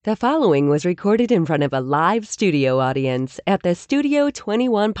The following was recorded in front of a live studio audience at the Studio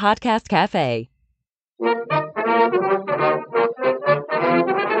 21 Podcast Cafe.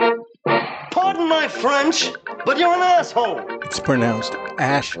 Pardon my French, but you're an asshole. It's pronounced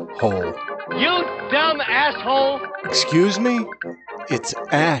ash-hole. You dumb asshole! Excuse me? It's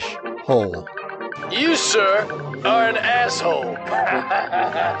ash-hole. You, sir, are an asshole.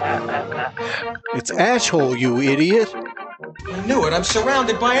 It's ash-hole, you idiot. I knew it. I'm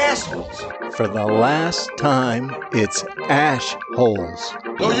surrounded by assholes. For the last time, it's ash-holes.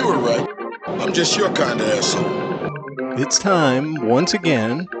 No, you were right. I'm just your kind of asshole. It's time, once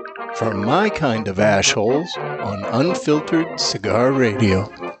again, for my kind of ash-holes on Unfiltered Cigar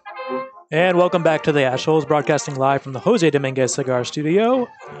Radio. And welcome back to the Ashholes, broadcasting live from the Jose Dominguez Cigar Studio.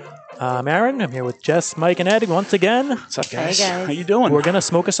 I'm Aaron. I'm here with Jess, Mike, and Ed once again. What's up, guys? Hey, guys. How you doing? We're going to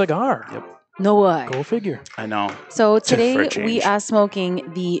smoke a cigar. Yep. No way. Go figure. I know. So For today a change. we are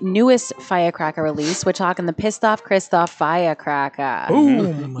smoking the newest Firecracker release. We're talking the Pistoff Kristoff Firecracker.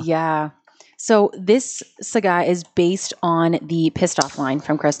 Boom. Yeah. So this cigar is based on the Pistoff line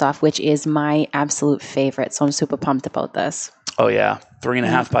from Kristoff, which is my absolute favorite. So I'm super pumped about this. Oh, yeah.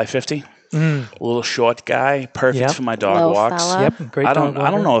 3.5 by 50. A little short guy. Perfect Yep. for my dog Little walks. fella. Yep. Great I don't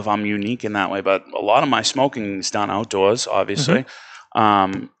dog walker. know if I'm unique in that way, but a lot of my smoking is done outdoors, obviously,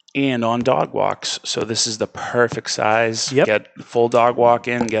 and on dog walks. So this is the perfect size. Yep. Get full dog walk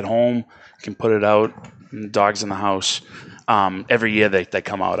in, get home, can put it out. Dogs in the house. Every year they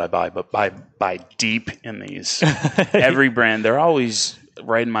come out, I buy, but buy deep in these. Every brand, they're always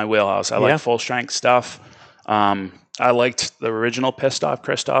right in my wheelhouse. I Yeah. like full strength stuff. I liked the original Pistoff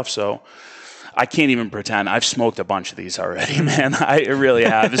Kristoff, so I can't even pretend. I've smoked a bunch of these already, man. I really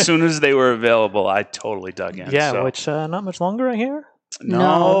have. As soon as they were available, I totally dug in. Yeah, so. which not much longer, I hear.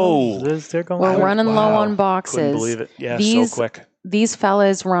 No. They're going We're quick. running low on boxes. Couldn't believe it. Yeah, These- so quick. These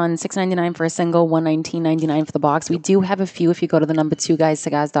fellas run $6.99 for a single, $119.99 for the box. We do have a few if you go to the number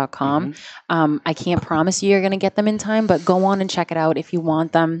 2guyscigars.com. I can't promise you're going to get them in time, but go on and check it out if you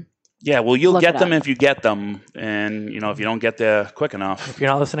want them. Yeah, well, you'll Look get it them up. if you get them. And, if you don't get there quick enough. If you're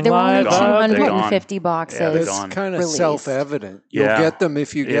not listening There were only live, gone. They're gone. 250 boxes. Yeah, they're It's gone. kind of Released. self-evident. Yeah. You'll get them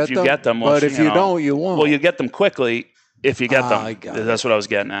if you If you get them, well, but if you don't, you won't. Well, you get them quickly if you get them. I got it. That's what I was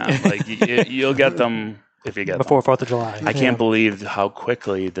getting at. Like, you'll get them if you get before them. 4th of July. I can't believe how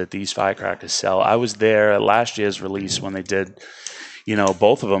quickly that these firecrackers sell. I was there at last year's release when they did,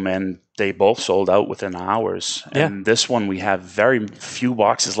 both of them, and they both sold out within hours. Yeah. And this one, we have very few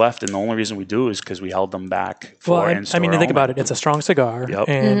boxes left, and the only reason we do is because we held them back for Well, in-store I mean, you think only. about it. It's a strong cigar, Yep.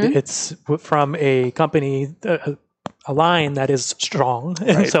 and it's from a company, a line that is strong.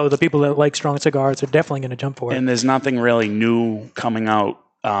 And Right. so the people that like strong cigars are definitely going to jump for it. And there's nothing really new coming out.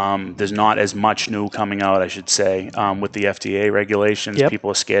 There's not as much new coming out, I should say, with the FDA regulations. Yep. People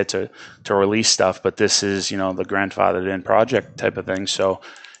are scared to release stuff, but this is, the grandfathered in project type of thing. So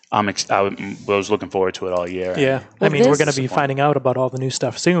I was looking forward to it all year. Yeah. Well, I mean, we're this- going to be finding out about all the new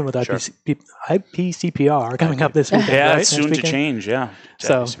stuff soon with IPCPR coming up this weekend. Yeah, right? it's Next soon to weekend? change. Yeah.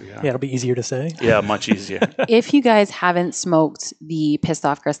 So, yeah, it'll be easier to say. Yeah, much easier. If you guys haven't smoked the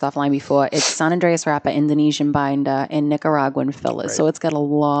Pistoff Kristoff line before, it's San Andreas wrapper, Indonesian binder, and Nicaraguan fillers. Right. So it's got a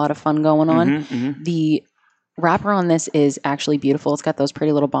lot of fun going on. Mhm. The wrapper on this is actually beautiful. It's got those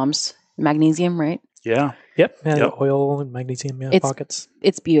pretty little bumps. Magnesium, right? Yeah. Yep. And Yep. oil and magnesium pockets.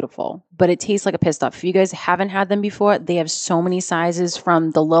 It's beautiful, but it tastes like a Pistoff. If you guys haven't had them before, they have so many sizes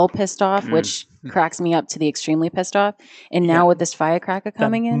from the little Pistoff, which cracks me up, to the extremely pissed off. And now with this Firecracker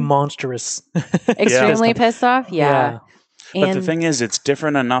coming in, Monstrous. extremely pissed off. Yeah. But the thing is, it's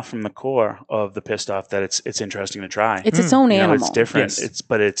different enough from the core of the Pistoff that it's interesting to try. It's its own animal. It's different. Yes.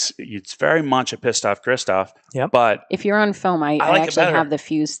 It's very much a Pistoff Kristoff. Yep. But If you're on film, I like it actually better. have the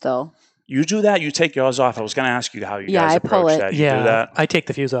fuse still. you do that, you take yours off. I was going to ask you how you Yeah, guys I pull approach it. that. You do that? I take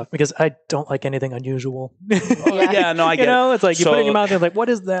the fuse off because I don't like anything unusual. Yeah, no, I get it. It's like you put it in your So- mouth and it's like, what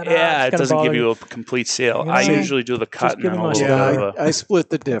is that? Yeah, it it's doesn't gonna give bother you a complete seal. You I know? usually do the cut and give then me a my little stuff. bit of Yeah, I split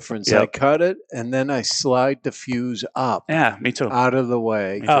the difference. Yep. I cut it, and then I slide the fuse up Yeah, me too. out of the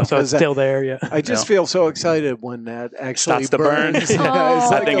way. Oh, so it's Because still there, yeah. I just feel so excited when that actually Starts to burn. burns. Yeah, Oh.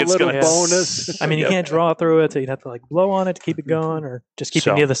 it's I like think a it's little gonna- bonus. I mean, you can't draw through it, so you'd have to like blow on it to keep it going, or just keep it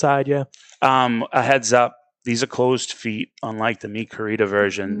So- near the side. Yeah. A heads up. These are closed feet, unlike the meat Carita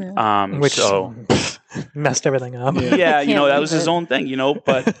version. Which So messed everything up. yeah, Can't that leave was his it. own thing,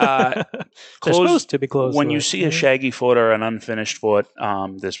 but They're closed. supposed to be closed. When though. you see a shaggy foot or an unfinished foot,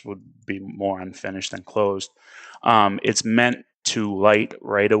 this would be more unfinished than closed. It's meant to light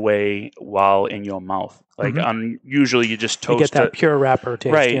right away while in your mouth. Like usually you just you toast get that it. pure wrapper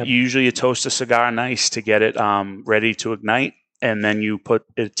taste. Right. Yeah. Usually you toast a cigar nice to get it ready to ignite. and then you put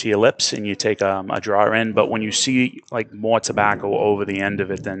it to your lips and you take a drawer in. But when you see like more tobacco over the end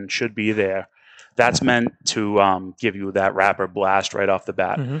of it than should be there, that's meant to give you that wrapper blast right off the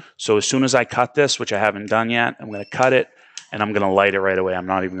bat. So as soon as I cut this, which I haven't done yet, I'm going to cut it and I'm going to light it right away. I'm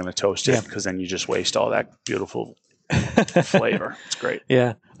not even going to toast it because then you just waste all that beautiful flavor. It's great.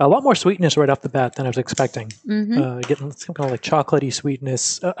 Yeah. A lot more sweetness right off the bat than I was expecting. Getting some kind of like chocolatey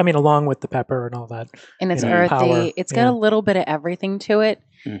sweetness. Along with the pepper and all that. And it's earthy. Power. It's got a little bit of everything to it.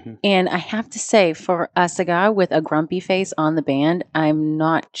 And I have to say, for a cigar with a grumpy face on the band, I'm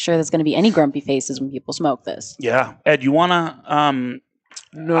not sure there's going to be any grumpy faces when people smoke this. Yeah. Ed, you want to...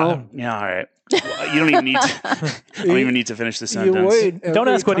 No. Yeah, all right. Well, you don't even need to. I don't even need to finish the sentence. You wait Don't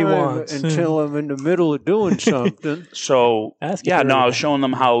ask what he time wants. until I'm in the middle of doing something. So, Ask if yeah, you're no, I ready. was showing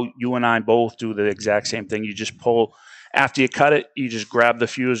them how you and I both do the exact same thing. You just pull, after you cut it, you just grab the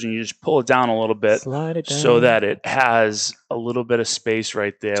fuse and you just pull it down a little bit Slide it down. so that it has a little bit of space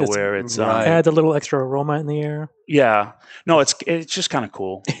right there Just where it's, adds a little extra aroma in the air. yeah. No, it's just kind of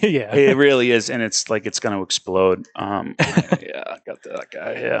cool. Yeah. It really is. And it's like it's going to explode. Yeah, I got that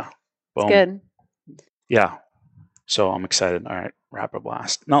guy. Yeah. Boom. Good. Yeah. So I'm excited. All right. Wrapper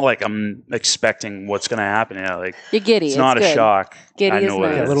blast. Not like I'm expecting what's going to happen. Yeah. Like You're giddy. it's not a good. shock. Giddy I is know what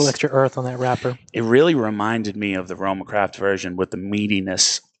nice. it A is. little extra earth on that wrapper. It really reminded me of the Roma Craft version with the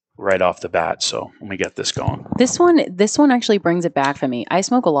meatiness right off the bat. So let me get this going. This one actually brings it back for me. I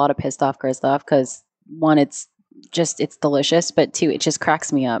smoke a lot of Pistoff Kristoff because one, it's delicious, but two, it just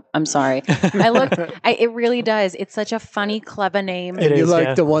cracks me up. I'm sorry. It really does. It's such a funny, clever name. It And you is, like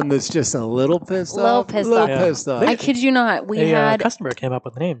yeah. the one that's just a little pissed Little off? pissed Little off. Yeah. pissed off. I kid you not. We had customer came up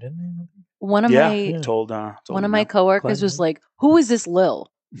with the name, didn't one of my Told one of him my that. coworkers Glenn. was like, "Who is this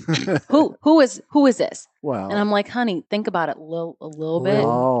Lil? Who is this?" Wow. And I'm like, "Honey, think about it, Lil, a little bit,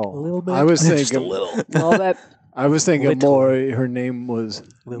 Oh, A little bit. I was Just a thinking. little. a little bit." I was thinking Little. more. Her name was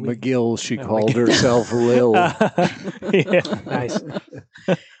Lily. McGill. She Oh, called McGill. herself Lil. Yeah, nice.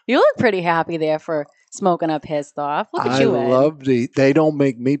 You look pretty happy there for smoking up pissed off. Look at I you, Ed. love they don't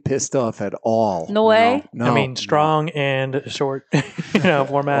make me pissed off at all. No way. No. I mean, strong and short,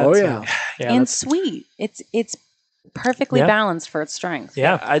 format. Oh, so, yeah. yeah, And that's- sweet. It's perfectly Yeah. balanced for its strength.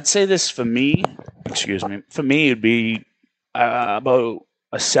 yeah. I'd say this for me, for me, it'd be about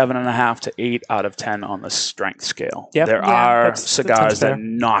a 7.5 to 8 out of 10 on the strength scale. Yep. There Yeah. are That sounds cigars fair. that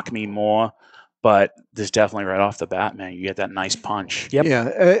knock me more, but there's definitely right off the bat, man, you get that nice punch. Yep.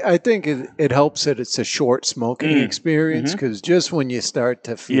 Yeah, I think it helps that it's a short smoking Mm. experience because just when you start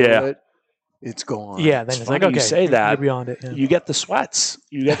to feel Yeah. it, it's gone. Yeah, then It's it's like, funny you okay, say that. you're beyond it. Yeah. You get the sweats.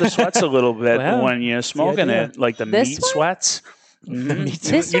 You get the sweats a little bit Well, when you're smoking idea. it, like the This meat one? sweats.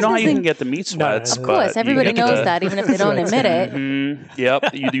 This You know how one you can isn't- get the meat No, no, sweats, no. Of but course, you everybody get knows the- that, even if they don't admit it. Yep,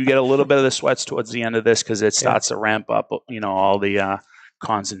 you get a little bit of the sweats towards the end of this because it starts to ramp up. All the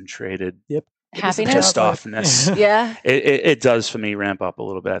concentrated Happiness. pissed offness. Yeah. It does for me ramp up a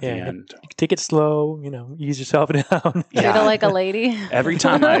little bit at Yeah, the you end. take it slow, ease yourself down. Treat her like a lady. Every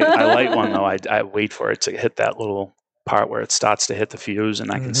time I light one though, I wait for it to hit that little part where it starts to hit the fuse,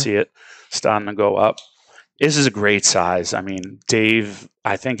 and I can see it starting to go up. This is a great size. I mean, Dave,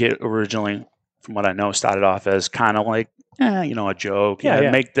 I think it originally, from what I know, started off as kind of like, a joke. Yeah,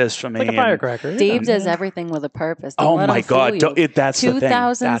 yeah. Make this for me. Like a and- firecracker. Dave yeah. does everything with a purpose. Oh Don't let my him fool God! you. That's the thing.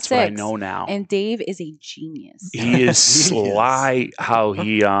 That's what I 2006. know now. And Dave is a genius. He is sly. How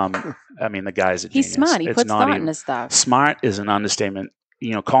he, the guy's a genius. He's smart. He It's puts not thought even- into stuff. Smart is an understatement.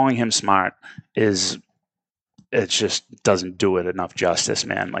 Calling him smart it just doesn't do it enough justice,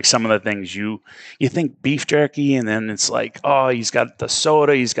 man. Like some of the things you think beef jerky, and then it's like, oh, he's got the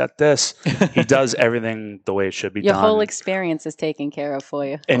soda, he's got this. He does everything the way it should be Your done. whole experience is taken care of for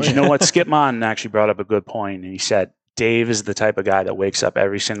you. And you know what? Skip Martin actually brought up a good point, and he said Dave is the type of guy that wakes up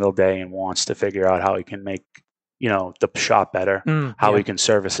every single day and wants to figure out how he can make the shop better, how he can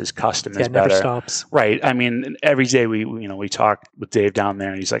service his customers never better. stops. Right. I mean, every day we talk with Dave down there,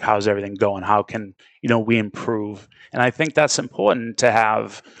 and he's like, "How's everything going? How can we improve?" And I think that's important to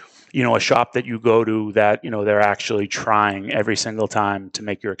have, a shop that you go to that they're actually trying every single time to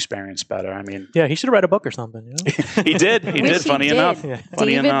make your experience better. I mean, Yeah, he should write a book or something. he did. He Which did. Funny enough. Yeah.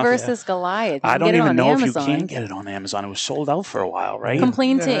 Funny David enough. versus Goliath. You I can don't get it even on know Amazon. if you can get it on Amazon. It was sold out for a while, right?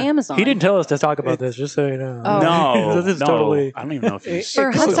 Complain to Amazon. He didn't tell us to talk about this, just so you know. Oh. No, This is no. totally. I don't even know if he's. For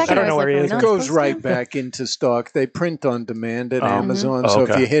a hot second, I don't know where he like, is. we're It not goes supposed right to? back into stock. They print on demand at Oh. Amazon, Oh, so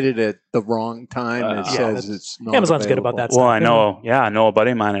okay. if you hit it at the wrong time, it Yeah, says it's not Amazon's good about available. that Well, stuff. I know a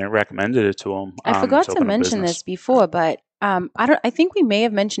buddy of mine. I recommended it to him. I to forgot to open a mention business. this before, but I think we may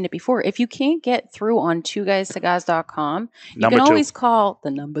have mentioned it before. If you can't get through on twoguyscigars.com, you Number can two. always call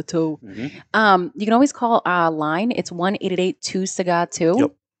the number 2. You can always call our line. It's 1-888-2-cigar-2.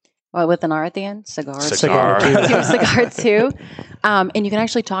 Yep. With an R at the end. Cigar. Cigar. Cigar 2. And you can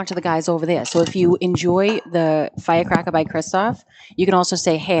actually talk to the guys over there. So if you enjoy the Firecracker by Kristoff, you can also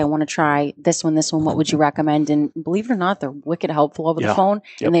say, hey, I want to try this one. What would you recommend? And believe it or not, they're wicked helpful over the phone.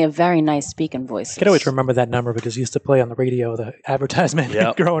 Yep. And they have very nice speaking voices. I can always remember that number because it used to play on the radio, the advertisement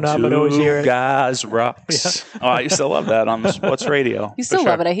growing up. I'd always hear it. Guys rocks. Oh, I used to love that on the sports radio. You still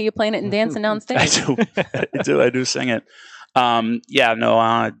love it. I hear you playing it and dancing downstairs. I do sing it.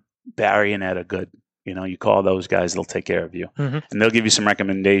 Barry and Ed are good. You call those guys, they'll take care of you. And they'll give you some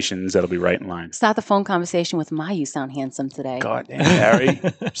recommendations that'll be right in line. Start the phone conversation with you sound handsome today. God damn, Barry.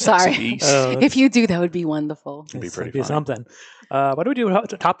 Sorry. If you do, that would be wonderful. It'd be pretty Be fun. something. What do we do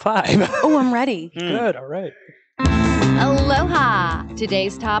with top 5? Oh, I'm ready. Good. All right. Aloha!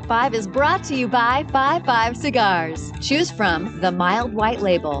 Today's top 5 is brought to you by 55 Cigars. Choose from the mild white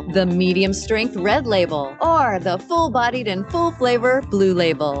label, the medium strength red label, or the full-bodied and full flavor blue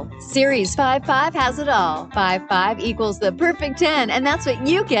label. Series 55 has it all. 55 equals the perfect 10, and that's what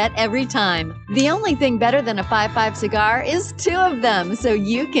you get every time. The only thing better than a 55 cigar is 2 of them, so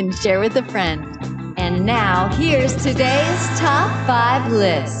you can share with a friend. And now, here's today's top 5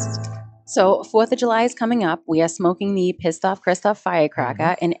 list. So 4th of July is coming up. We are smoking the Pistoff Kristoff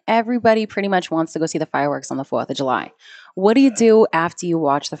Firecracker, and everybody pretty much wants to go see the fireworks on the 4th of July. What do you do after you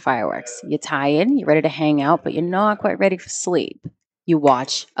watch the fireworks? You're tired, you're ready to hang out, but you're not quite ready for sleep. You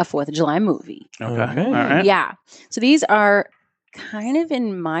watch a 4th of July movie. Okay. All right. Yeah. So these are kind of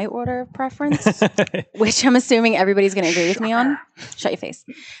in my order of preference, which I'm assuming everybody's going to agree with me on. Shut your face.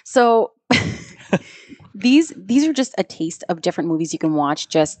 So these are just a taste of different movies you can watch.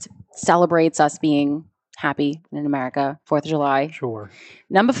 Just celebrates us being happy in America, 4th of July. Sure.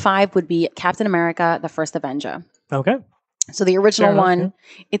 Number 5 would be Captain America, The First Avenger. Okay. So the original enough, one,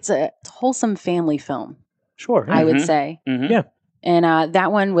 it's a wholesome family film, Sure. I would say. Yeah. And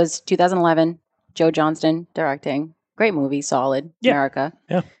that one was 2011, Joe Johnston directing. Great movie, solid, Yeah. America.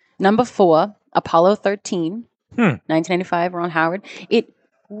 Yeah. Number 4, Apollo 13, 1995, Ron Howard. It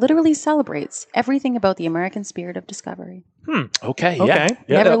literally celebrates everything about the American spirit of discovery. Okay. Okay.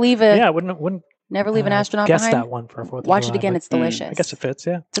 Yeah. Never leave Yeah, I wouldn't an astronaut guess behind. that one for 4th of Watch July, it again; but it's delicious. I guess it fits,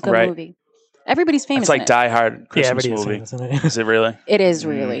 yeah. It's a good Right. movie. Everybody's famous. It's like in it. Die Hard Christmas everybody's movie. famous in it. Is it really? It is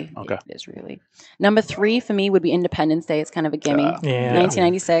really. Okay. It is really. Number 3 for me would be Independence Day. It's kind of a gimme. Yeah.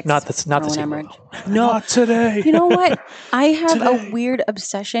 1996. Not the Rowan sequel, Emmerich. though. No. Not today. You know what? I have a weird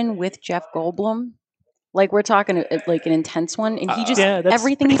obsession with Jeff Goldblum. Like we're talking like an intense one, and he just Yeah, that's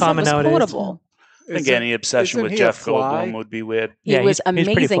everything he said common was nowadays. quotable. I think any obsession isn't with he Jeff a fly? Goldblum would be weird. He Yeah, was he's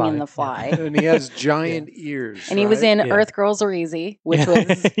pretty amazing fly. in The Fly, And he has giant ears. and he was right? in Yeah. Earth Girls Are Easy, which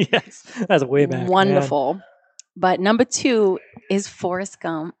was yes, that's way back. wonderful. But number 2 is Forrest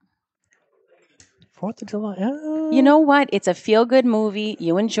Gump. 4th of July. You know what? It's a feel-good movie.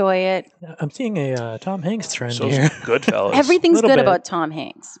 You enjoy it. I'm seeing a Tom Hanks trend So here. Goodfellas. Everything's Little good bit. about Tom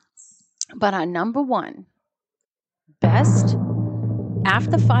Hanks. But our number 1 best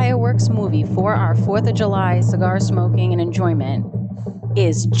after fireworks movie for our 4th of July cigar smoking and enjoyment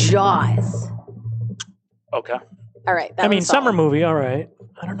is Jaws. Okay. All right. I mean, was summer solid. movie, all right.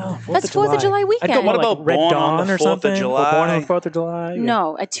 I don't know. That's 4th of July I'd weekend. go more What like about Red Born on Dawn the or 4th of something? Or July? Born on the 4th of July? Yeah.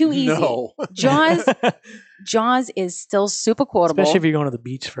 No, too easy. No. Jaws is still super quotable. Especially if you're going to the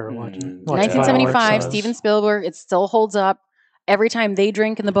beach for watching 1975, fireworks. Steven Spielberg. It still holds up. Every time they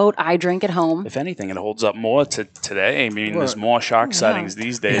drink in the boat, I drink at home. If anything, it holds up more to today. I mean, there's more shark sightings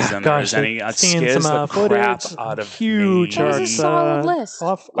these days Yeah, than gosh, there's any. It seeing scares some, the crap footage, out of huge me. That was a sharks solid list.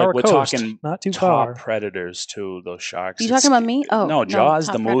 off Like our we're coast, talking not too top far. predators too. Those sharks. You talking about me? Oh, no, no, Jaws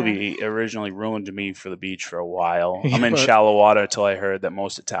Top the Predator. movie originally ruined me for the beach for a while. I'm in But- shallow water until I heard that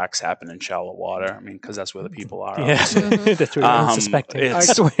most attacks happen in shallow water. I mean, because that's where the people are. Yeah, obviously. that's really unsuspecting. it's-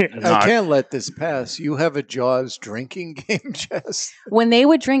 I swear. Not- I can't let this pass. You have a Jaws drinking game, Jess? When they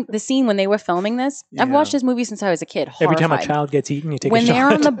would drink, the scene when they were filming this, I've Yeah. watched this movie since I was a kid. Every time a horrified. child gets eaten, you take When a shot.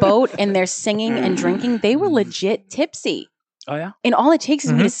 they're on the boat and they're singing and drinking, they were legit tipsy. Oh yeah. And all it takes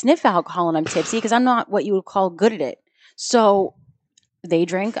is me to sniff alcohol and I'm tipsy because I'm not what you would call good at it. So they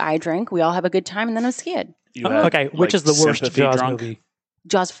drink, I drink, we all have a good time, and then I'm scared. You had, Okay, which like, is the worst sympathy Jaws drunk? movie?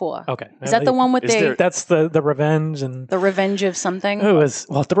 Jaws 4. Okay, Is that the one with Is there- That's the revenge and the revenge of something? it was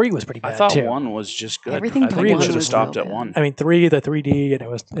 3 was pretty bad I thought too. 1 was just good. Everything I think but we one should have was stopped real at good. 1. I mean, 3 the 3D and it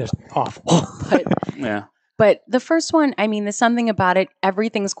was awful. But, Yeah. but the first one, I mean, there's something about it.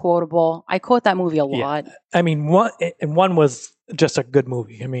 Everything's quotable. I quote that movie a Yeah. lot. I mean, one was just a good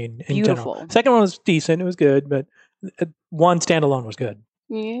movie. I mean, in Beautiful. general. Second one was decent. It was good, but one standalone was good.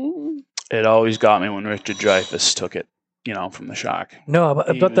 It always got me when Richard Dreyfuss took it, from the shark. No,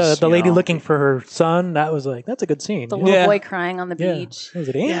 but the lady looking for her son, that's a good scene. The little boy crying on the beach. Was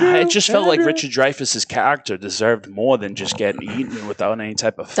it Yeah, Andrew? it just felt like Andrew? Richard Dreyfuss's character deserved more than just getting eaten without any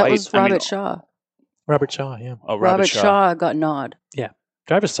type of fight. That was Robert Shaw. Robert Shaw, yeah. Oh, Robert Shaw got nod. Yeah.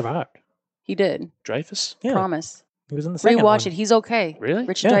 Dreyfuss survived. He did. Dreyfuss? Yeah. Promise. He was in the second Rewatch one. it. He's okay. Really?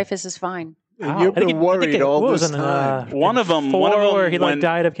 Richard Yeah. Dreyfuss is fine. You've been worried all this time. One of them where he went,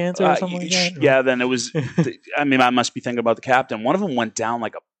 died of cancer or something like that. Yeah, then it was. I must be thinking about the captain. One of them went down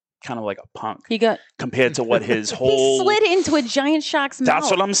like a punk. He got compared to what his he whole. slid into a giant shark's mouth. That's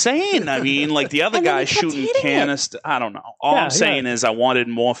what I'm saying. I mean, like the other And then guy he kept shooting hitting it. canister. I don't know. All I'm saying is I wanted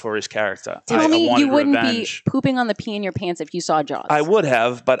more for his character. Tell I me wanted you wouldn't revenge. be pooping on the pee in your pants if you saw Jaws. I would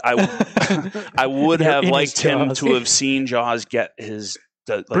have, but I would have In his liked him Jaws. to have seen Jaws get his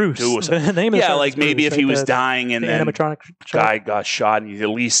Bruce. do or something. The name of the Yeah, shark like is maybe Bruce, if he right? was The dying and then animatronic guy shark. got shot, and at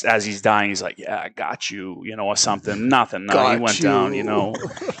least as he's dying, he's like, "Yeah, I got you," or something. Nothing. No, he Got went you. down.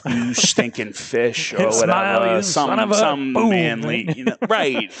 You stinking fish or Smile, whatever. you son of a Some boom. manly,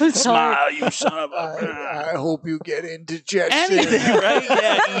 right? Smile, you son of a. I hope you get indigestion. Anything, right?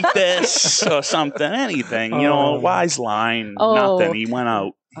 Yeah, eat this or something. Anything. Oh. Wise line. Oh. Nothing. He went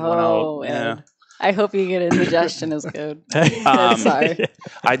out. He went Oh, out. Yeah. Ed. I hope you get indigestion is good. Sorry.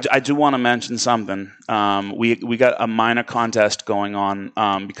 I do want to mention something. We got a minor contest going on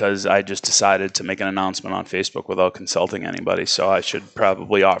because I just decided to make an announcement on Facebook without consulting anybody. So I should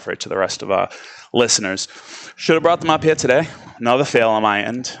probably offer it to the rest of our listeners. Should have brought them up here today. Another fail on my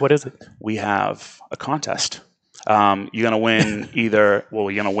end. What is it? We have a contest. You're going to win you're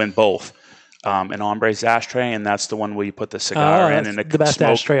going to win both. An Hombre's ashtray, and that's the one where you put the cigar in, and it the best smoke.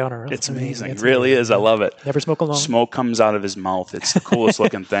 ashtray on earth. It's I mean, amazing. it's It really is. I love it. Never smoke alone. Smoke comes out of his mouth. It's the coolest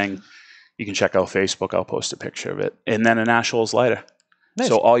looking thing. You can check out Facebook. I'll post a picture of it. And then an Ashholes lighter. Nice.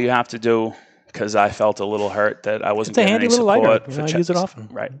 So all you have to do, because I felt a little hurt that I wasn't It's a getting handy any little support lighter. for I use it often.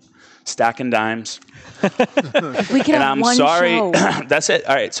 Right. Stacking dimes. We can And have I'm one sorry. show. That's it.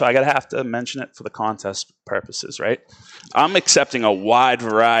 All right. So I have to mention it for the contest purposes, right? I'm accepting a wide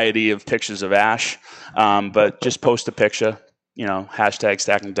variety of pictures of Ash, but just post a picture, hashtag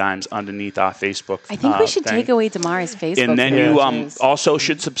stacking dimes underneath our Facebook. I think we should thing. take away Damari's Facebook. And then you pages. also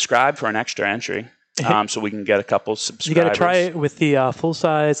should subscribe for an extra entry, so we can get a couple subscribers. You got to try it with the full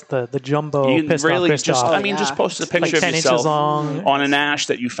size, the jumbo. You can Pistoff really Kristoff. just post a picture like of 10 yourself inches long. on an ash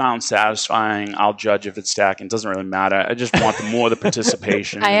that you found satisfying. I'll judge if it's stacking. It doesn't really matter. I just want more of the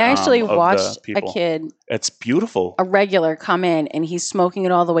participation. I actually of the watched a people. kid, It's beautiful. a regular, come in and he's smoking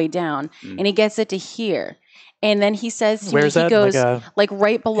it all the way down, and he gets it to here. And then he says to Where's me, he that? goes like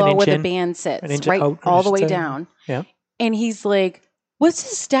right below inch where the in? band sits, An inch right out, all the I way should say. down. Yeah. And he's like, "What's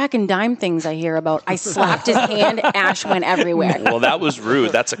this stack and dime things I hear about?" I slapped his hand. Ash went everywhere. Well, that was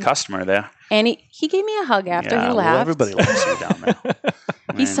rude. That's a customer there. And he gave me a hug after he Well, laughed. everybody loves you down there.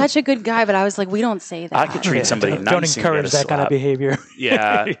 He's such a good guy, but I was like, we don't say that. I could treat somebody Don't nice and encourage get a that kind of slap. behavior.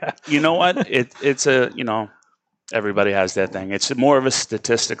 Yeah. You know what? It's a, everybody has their thing. It's more of a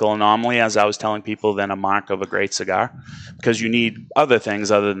statistical anomaly, as I was telling people, than a mark of a great cigar, because you need other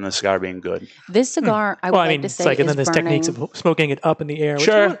things other than the cigar being good. This cigar, I would Well, I like mean, to it's say, like, and is then there's burning. techniques of smoking it up in the air.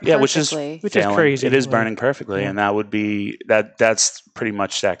 Sure. Yeah, which is perfectly. Which is failing. crazy. It is Yeah. burning perfectly, Yeah. and that would be that's pretty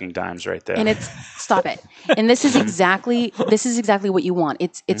much stacking dimes right there. And it's stop it. And this is exactly what you want.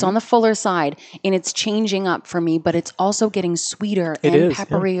 It's on the fuller side, and it's changing up for me, but it's also getting sweeter It and is, yeah.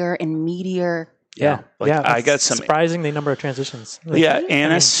 pepperier and meatier. Yeah. I it's got some. surprising the number of transitions. Like, Yeah, I mean,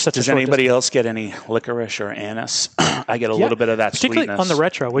 anise. such a Does short anybody distance. else get any licorice or anise? I get a little bit of that particularly sweetness on the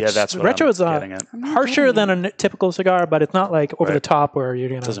retro. Which that's what retro I'm is getting at. harsher than a typical cigar, but it's not like over the Right. top where you're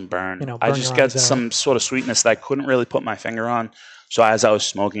gonna. It doesn't burn. burn I just your got eyes out. some sort of sweetness that I couldn't really put my finger on. So as I was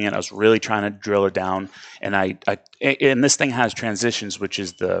smoking it, I was really trying to drill it down. And and this thing has transitions, which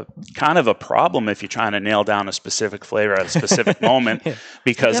is the kind of a problem if you're trying to nail down a specific flavor at a specific moment,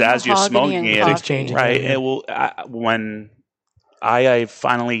 because You have as you're mahogany smoking and it, coffee. It's changing, right? yeah. It will when I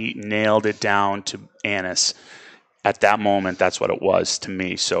finally nailed it down to anise. At that moment, that's what it was to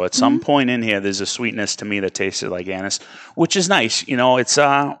me. So at some point in here, there's a sweetness to me that tasted like anise, which is nice. It's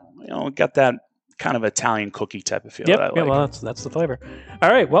got that kind of Italian cookie type of feel that I like. Yeah, well, that's the flavor. All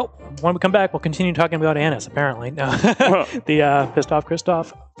right, well, when we come back, we'll continue talking about anise, apparently. The Pistoff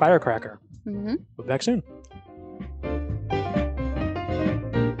Kristoff Firecracker. Mm-hmm. We'll be back soon.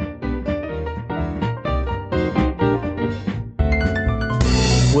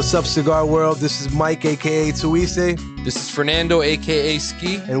 What's up, Cigar World? This is Mike, aka Tuise, This is Fernando, aka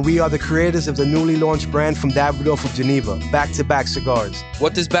Ski. and we are the creators of the newly launched brand from Davidoff of Geneva, Back to Back Cigars.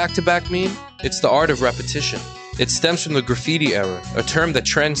 What does back to back mean? It's the art of repetition. It stems from the graffiti era, a term that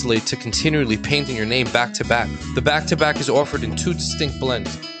translates to continually painting your name back to back. The back to back is offered in 2 distinct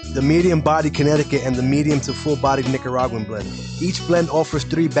blends. The medium body Connecticut and the medium to full bodied Nicaraguan blend. Each blend offers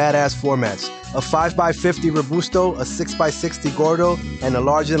 3 badass formats: a 5x50 Robusto, a 6x60 Gordo, and a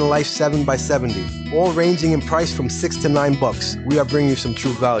larger than life 7x70. All ranging in price from $6 to $9. We are bringing you some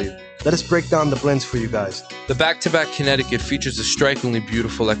true value. Let us break down the blends for you guys. The back-to-back Connecticut features a strikingly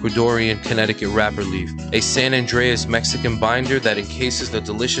beautiful Ecuadorian Connecticut wrapper leaf, a San Andreas Mexican binder that encases the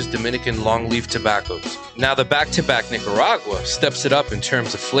delicious Dominican longleaf tobaccos. Now the back-to-back Nicaragua steps it up in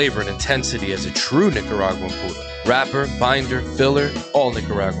terms of flavor and intensity as a true Nicaraguan puro. Wrapper, binder, filler, all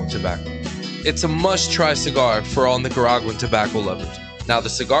Nicaraguan tobacco. It's a must-try cigar for all Nicaraguan tobacco lovers. Now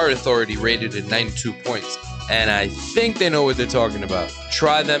the Cigar Authority rated it 92 points. And I think they know what they're talking about.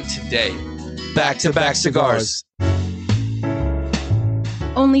 Try them today. Back-to-back cigars.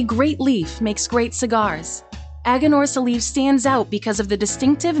 Only Great Leaf makes great cigars. Aganorsa Leaf stands out because of the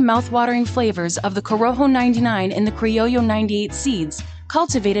distinctive mouth-watering flavors of the Corojo 99 and the Criollo 98 seeds,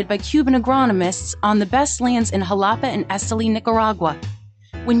 cultivated by Cuban agronomists on the best lands in Jalapa and Esteli, Nicaragua.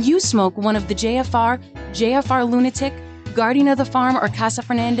 When you smoke one of the JFR Lunatic, Guardian of the Farm, or Casa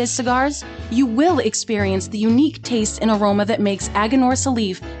Fernandez cigars, you will experience the unique taste and aroma that makes Aganorsa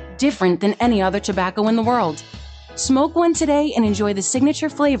Leaf different than any other tobacco in the world. Smoke one today and enjoy the signature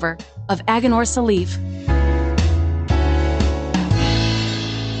flavor of Aganorsa Leaf.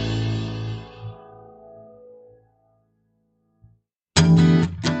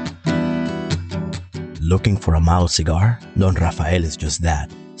 Looking for a mild cigar? Don Rafael is just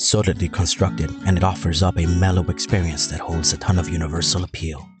that. Solidly constructed, and it offers up a mellow experience that holds a ton of universal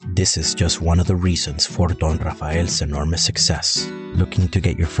appeal. This is just one of the reasons for Don Rafael's enormous success. Looking to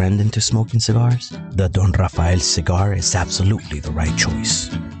get your friend into smoking cigars? The Don Rafael cigar is absolutely the right choice.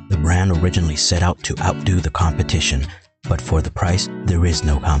 The brand originally set out to outdo the competition, but for the price, there is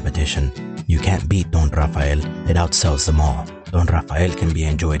no competition. You can't beat Don Rafael, it outsells them all. Don Rafael can be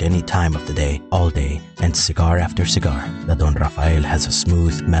enjoyed any time of the day, all day, and cigar after cigar. The Don Rafael has a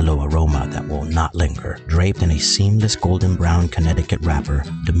smooth, mellow aroma that will not linger. Draped in a seamless golden brown Connecticut wrapper,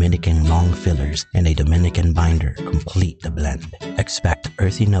 Dominican long fillers, and a Dominican binder complete the blend. Expect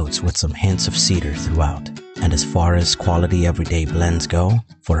earthy notes with some hints of cedar throughout. And as far as quality everyday blends go,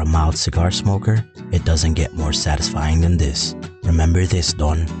 for a mild cigar smoker, it doesn't get more satisfying than this. Remember this,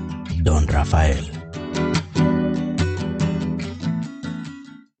 Don Rafael.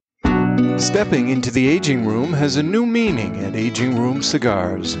 Stepping into the aging room has a new meaning at Aging Room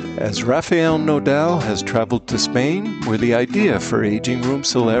Cigars, as Rafael Nodal has traveled to Spain, where the idea for Aging Room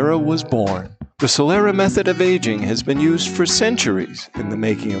Solera was born. The Solera method of aging has been used for centuries in the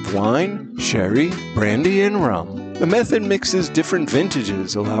making of wine, sherry, brandy, and rum. The method mixes different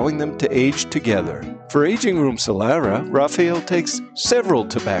vintages, allowing them to age together. For Aging Room Solera, Rafael takes several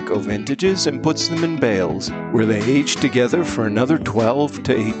tobacco vintages and puts them in bales, where they age together for another 12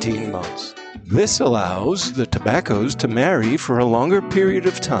 to 18 months. This allows the tobaccos to marry for a longer period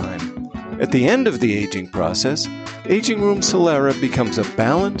of time. At the end of the aging process, Aging Room Solera becomes a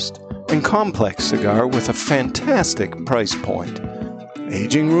balanced and complex cigar with a fantastic price point.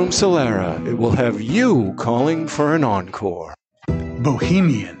 Aging Room Solera, it will have you calling for an encore.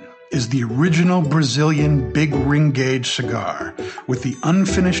 Bohemian is the original Brazilian big ring gauge cigar with the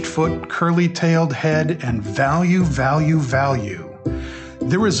unfinished foot, curly-tailed head, and value.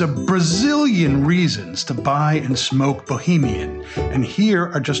 There is a Brazilian reasons to buy and smoke Bohemian, and here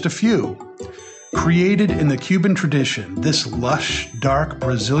are just a few. Created in the Cuban tradition, this lush, dark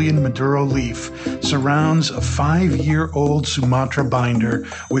Brazilian Maduro leaf surrounds a 5-year-old Sumatra binder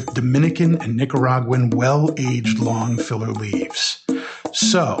with Dominican and Nicaraguan well-aged long filler leaves.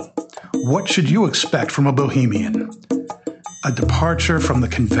 So, what should you expect from a Bohemian? A departure from the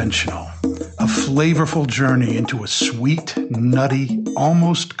conventional, a flavorful journey into a sweet, nutty,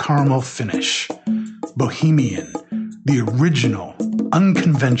 almost caramel finish. Bohemian, the original,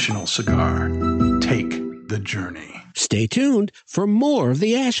 unconventional cigar. Take the journey. Stay tuned for more of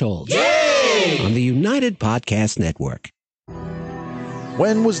the Ashholes on the United Podcast Network.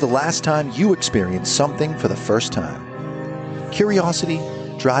 When was the last time you experienced something for the first time? Curiosity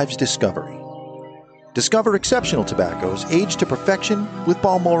drives discovery. Discover exceptional tobaccos aged to perfection with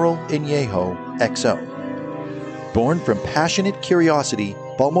Balmoral Añejo XO. Born from passionate curiosity,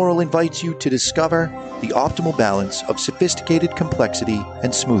 Balmoral invites you to discover the optimal balance of sophisticated complexity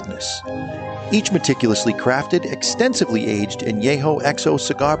and smoothness. Each meticulously crafted, extensively aged Añejo XO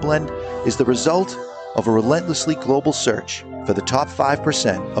cigar blend is the result of a relentlessly global search for the top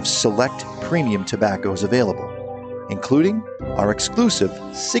 5% of select premium tobaccos available, including our exclusive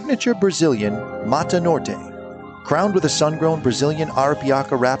signature Brazilian Mata Norte, Crowned with a sun-grown Brazilian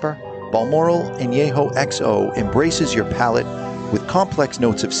Arapiaca wrapper, Balmoral Añejo XO embraces your palate with complex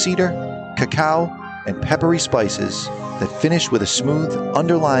notes of cedar, cacao, and peppery spices that finish with a smooth,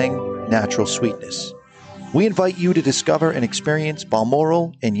 underlying natural sweetness. We invite you to discover and experience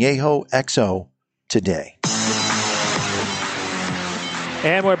Balmoral Añejo XO today.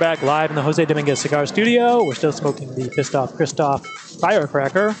 And we're back live in the Jose Dominguez Cigar Studio. We're still smoking the Pistoff Kristoff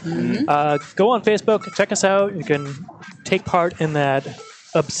Firecracker. Go on Facebook, check us out. You can take part in that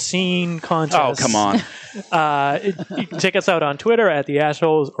obscene contest. Oh, come on. You can check us out on Twitter at The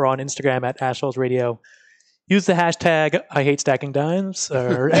Ashholes or on Instagram at Ashholes Radio. Use the hashtag I hate stacking dimes.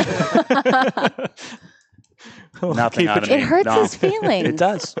 Or Nothing out of me. It hurts his feelings. It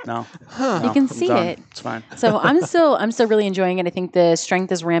does. No. You can see it. It's fine. So I'm still really enjoying it. I think the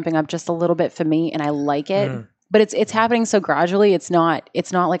strength is ramping up just a little bit for me, and I like it. But it's happening so gradually. It's not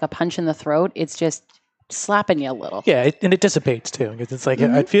like a punch in the throat. It's just slapping you a little. Yeah, and it dissipates too. It's like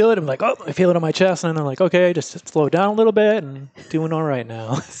I feel it. I'm like, oh, I feel it on my chest, and then I'm like, okay, just slow down a little bit, and doing all right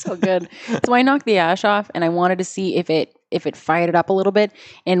now. So good. So I knocked the ash off, and I wanted to see if it fired it up a little bit.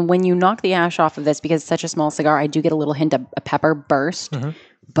 And when you knock the ash off of this, because it's such a small cigar, I do get a little hint of a pepper burst,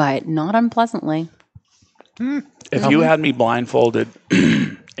 but not unpleasantly. If you had me blindfolded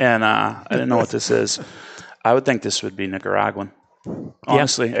and I didn't know what this is, I would think this would be Nicaraguan.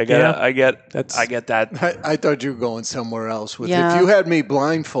 Honestly, I get that. I thought you were going somewhere else with Yeah. If you had me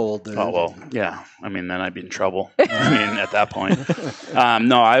blindfolded. Oh, well, yeah. I mean, then I'd be in trouble. I mean, at that point.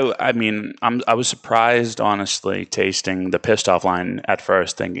 No, I was surprised, honestly, tasting the Pistoff line at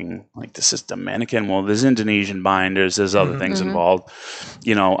first, thinking, like, this is Dominican. Well, there's Indonesian binders. There's other things involved.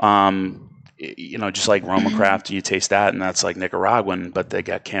 Just like Roma Craft, you taste that, and that's like Nicaraguan, but they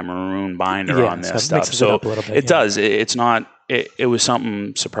got Cameroon binder on their stuff. So it does. It's not. It was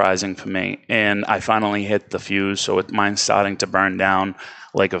something surprising for me, and I finally hit the fuse. So mine's starting to burn down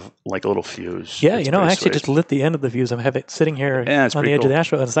like a little fuse. Yeah, it's I actually just lit the end of the fuse. I have it sitting here on the edge of the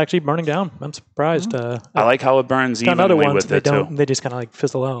ash row, and it's actually burning down. I'm surprised. I like how it burns evenly other ones, with it too. They just kind of like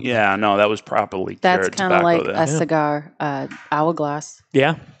fizzle out. Yeah, no, that was properly That's cured kind of tobacco like there. a cigar hourglass.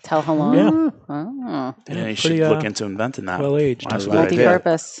 Yeah. Tell how long. Yeah. Oh. Yeah, you should look into inventing that. Well aged. That's a good idea.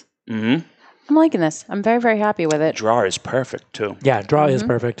 Multi-purpose. I'm liking this. I'm very, very happy with it. Draw is perfect too. Yeah, draw is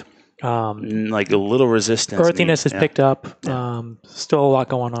perfect. Like a little resistance. Earthiness is picked up. Still a lot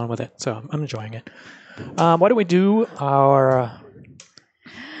going on with it, so I'm enjoying it. Why don't we do our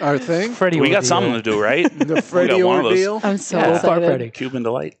thing? Freddie We got ordeal. something to do, right? The Freddie ordeal? I'm so Fart excited. Freddy. Cuban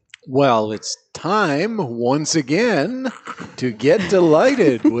Delight. Well, it's time once again to get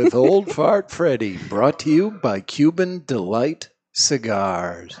delighted with Old Fart Freddy, brought to you by Cuban Delight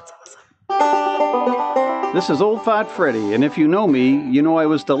Cigars. This is Old Fart Freddy, and if you know me, you know I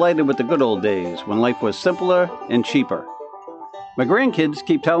was delighted with the good old days when life was simpler and cheaper. My grandkids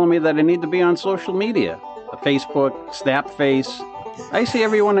keep telling me that I need to be on social media, Facebook, Snapface. I see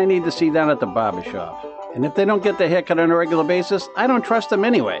everyone I need to see down at the barbershop. And if they don't get their haircut on a regular basis, I don't trust them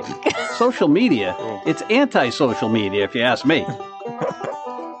anyway. Social media? It's anti-social media, if you ask me.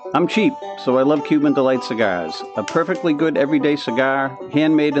 I'm cheap, so I love Cuban Delight cigars. A perfectly good everyday cigar,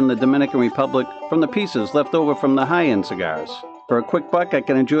 handmade in the Dominican Republic from the pieces left over from the high-end cigars. For a quick buck, I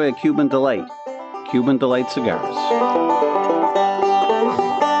can enjoy a Cuban Delight. Cuban Delight cigars.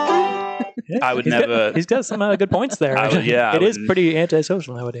 I would never. He's got some good points there. It is pretty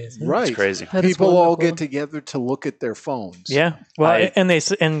antisocial nowadays. Right. It's crazy. People all get together to look at their phones. Yeah. Well,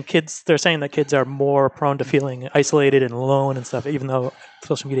 and kids, they're saying that kids are more prone to feeling isolated and alone and stuff, even though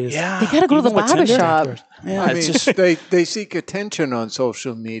social media is. They gotta go to the barbershop. Yeah, I mean, they seek attention on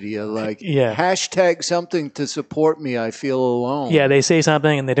social media, like hashtag something to support me. I feel alone. Yeah, they say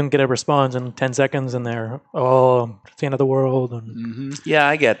something and they don't get a response in 10 seconds, and they're it's the end of the world. And Yeah,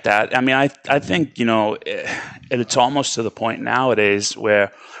 I get that. I mean, I think it's almost to the point nowadays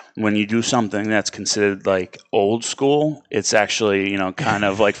where when you do something that's considered like old school, it's actually kind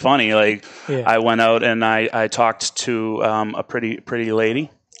of like funny. Like I went out and I talked to a pretty lady.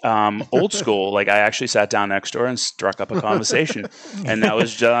 Old school, like I actually sat down next to her and struck up a conversation, and that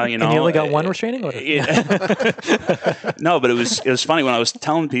was and you only got one restraining order. No, but it was funny when I was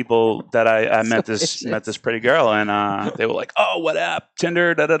telling people that I met this pretty girl, and they were like, "Oh, what app?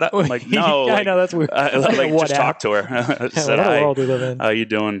 Tinder?" Da da da. I'm like, no, I know that's weird. Just talk to her. Said, what "Hi, world we live in?" How you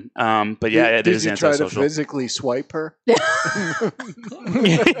doing? But yeah, it is Did you try to antisocial. physically swipe her?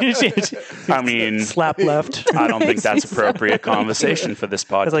 I mean, slap left. I don't think that's appropriate conversation for this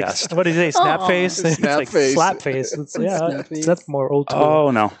podcast. It's like, what did he say? Snap face? It's like slap face. That's more old school.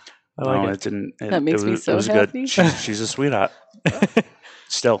 Oh no, I like it. it didn't. That makes me so it was happy. good. She's a sweetheart.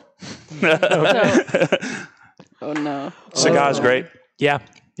 Still. Cigar's great. Yeah.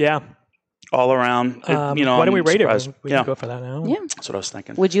 All around. Why don't we rate it? We Yeah. can go for that now. Yeah. That's what I was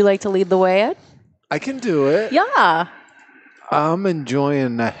thinking. Would you like to lead the way, Ed? I can do it. Yeah. I'm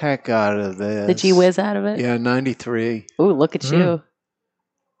enjoying the heck out of this. The gee whiz out of it? Yeah, 93. Ooh, look at you.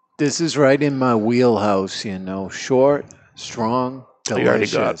 This is right in my wheelhouse, short, strong, You already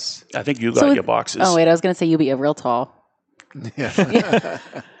delicious. got. I think you got your boxes. Oh, wait, I was going to say you'll be a real tall. Yeah.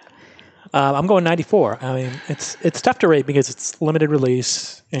 I'm going 94. I mean, it's tough to rate because it's limited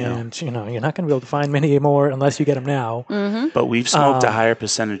release, and you're not going to be able to find many more unless you get them now. Mm-hmm. But we've smoked a higher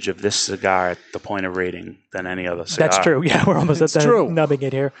percentage of this cigar at the point of rating than any other cigar. That's true. Yeah, we're almost It's at the true. nubbing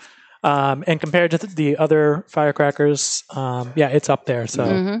it here. And compared to the other firecrackers, it's up there.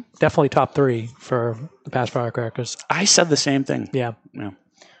 So definitely top 3 for the past firecrackers. I said the same thing. Yeah.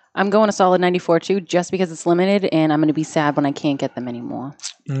 I'm going a solid 94 too, just because it's limited, and I'm going to be sad when I can't get them anymore.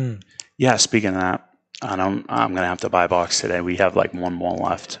 Yeah, speaking of that, I'm going to have to buy a box today. We have like one more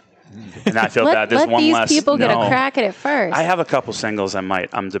left. And I feel bad. There's Let one these less. people get a crack at it first. I have a couple singles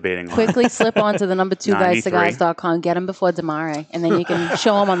I'm debating on. Quickly slip onto the number 2 93. guyscigars.com. Get them before Damare, and then you can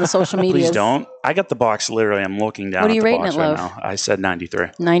show them on the social media. Please don't. I got the box literally. I'm looking down What are you at the rating box it, right love? now. I said 93.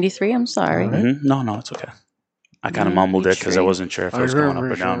 93, I'm sorry. No, it's okay. I kind of mumbled it because I wasn't sure if it was going up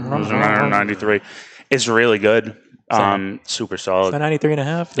or down. It was 93. It's really good. Super solid. So 93 and a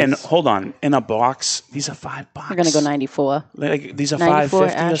half. And hold on, in a box, these are $5. We're going to go 94. Like these are 94 $5.50 or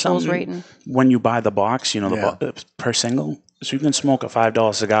Ashhole's something. rating. When you buy the box, per single. So you can smoke a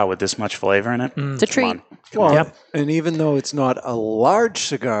 $5 cigar with this much flavor in it. It's a treat. Well, and even though it's not a large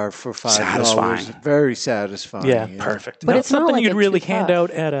cigar for $5, Satisfying. very satisfying. Yeah, perfect. But Not it's something like you'd a really 2 hand puff.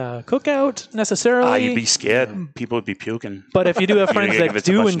 out at a cookout necessarily. You'd be scared. People would be puking. But if you do have You're friends gonna give that it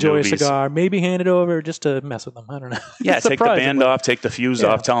to a do bunch of enjoy a newbies. cigar, maybe hand it over just to mess with them. I don't know. Yeah, take the Surprisingly. band off, take the fuse Yeah.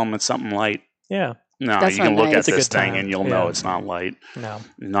 off, tell them it's something light. Yeah. No, That's you can not look nice. at It's a this good thing time. and you'll Yeah. know it's not light. No.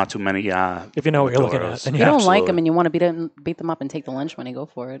 Not too many. If you know what you're looking at. Then If you don't like Absolutely. them and you want to beat them up and take the lunch money, go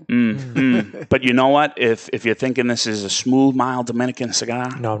for it. But you know what? If you're thinking this is a smooth, mild Dominican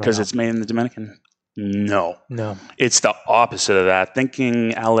cigar, No, because it's made in the Dominican, no, it's the opposite of that.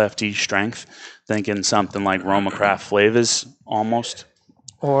 Thinking LFD strength, thinking something like Roma Craft flavors, almost.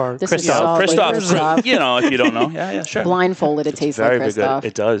 Or This is Kristoff. solid Kristoff, Kristoff. if you don't know, yeah, sure. Blindfolded, it tastes like Very, very Kristoff. good.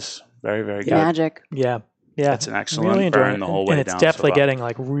 It does. Very, very good. Magic. Yeah. It's an excellent Really enjoying burn it. the whole And way it's down. definitely so getting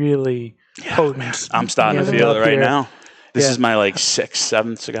like really potent. I'm starting to Yeah, feel up it right here. now. This Yeah. is my 6th,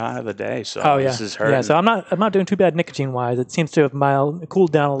 7th cigar of the day. So Oh yeah, this is hurting. yeah. So I'm not doing too bad nicotine wise. It seems to have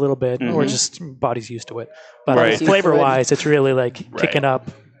cooled down a little bit, or Mhm. just body's used to it. But Right. flavor wise, it's really like kicking up.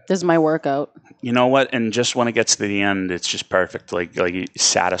 This is my workout. You know what? And just when it gets to the end, it's just perfect. Like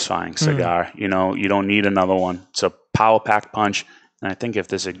satisfying cigar. You don't need another one. It's a power pack punch. And I think if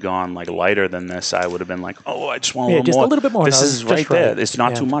this had gone like lighter than this, I would have been like, oh, I just want a little just more. a little bit more. This No, is just right there. right. It's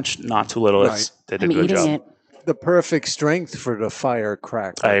not Yeah. too much, not too little. Right. They did I'm a good eating job. it. The perfect strength for the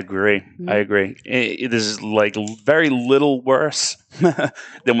firecracker. I agree. I agree. It is like very little worse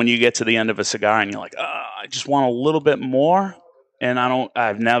than when you get to the end of a cigar and you're like, I just want a little bit more. And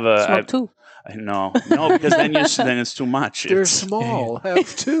I've never. Smoke 2. No, because then it's too much. They're It's- small.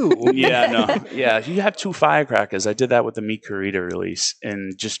 Have 2. Yeah. You have 2 firecrackers. I did that with the meat Carita release,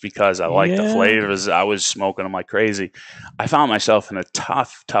 and just because I like the Yeah. flavors, I was smoking them like crazy. I found myself in a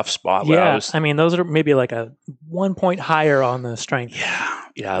tough spot where Yeah, I was. those are maybe like a 1 point higher on the strength.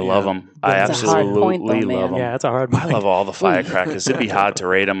 Yeah, I love them. I It's a hard absolutely point, though, love them. Yeah, it's a hard I point. love all the firecrackers. It'd be hard to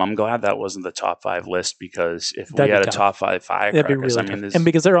rate them. I'm glad that wasn't the top 5 list, because if That'd we be had a tough. top 5 That'd firecrackers, be really I mean, tough. And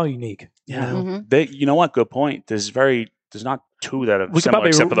because they're all unique. yeah, Mhm. you know what? Good point. There's not 2 that are We could similar probably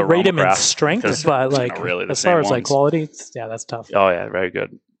except for the rate them in Roma strength, because but they're like not really the as far same as like ones. quality, that's tough. Oh yeah, very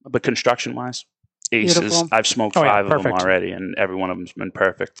good. But construction wise, aces. Beautiful. I've smoked Oh, yeah, 5 of them perfect. already, and every one of them's been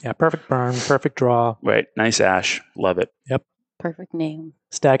perfect. Yeah, perfect burn, perfect draw, Right, nice ash, love it. Yep, Perfect name.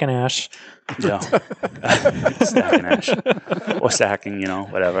 stacking ash. Yeah, stacking ash or stacking,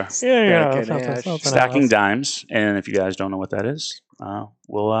 whatever. Yeah, Stacking ash. Stacking dimes, and if you guys don't know what that is,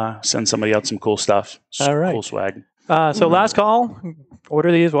 we'll send somebody out some cool stuff. All right. Cool swag. So last call,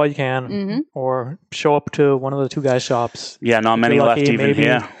 order these while you can, Mm-hmm. or show up to one of the 2 guys' shops. Yeah, not many you're left lucky, even maybe.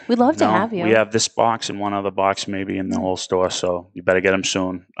 here. We'd love to No, have you. We have this box and one other box maybe in the whole store, so you better get them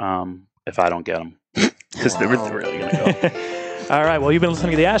soon. If I don't get them, because they're really gonna go. All right, well, you've been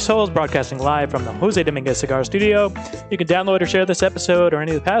listening to The Assholes, broadcasting live from the Jose Dominguez Cigar Studio. You can download or share this episode or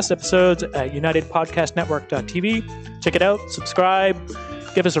any of the past episodes at UnitedPodcastNetwork.tv. Check it out, subscribe,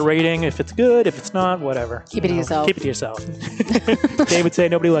 give us a rating if it's good, if it's not, whatever. Keep it to yourself. Keep it to yourself. Dave would say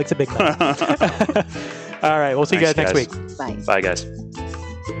nobody likes a big mouth. All right, we'll see you guys Thanks, next guys. week. Bye. Bye, guys.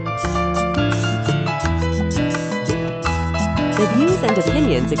 The views and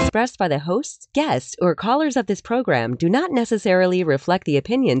opinions expressed by the hosts, guests, or callers of this program do not necessarily reflect the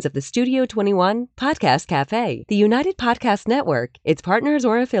opinions of the Studio 21 Podcast Cafe, the United Podcast Network, its partners,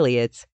 or affiliates.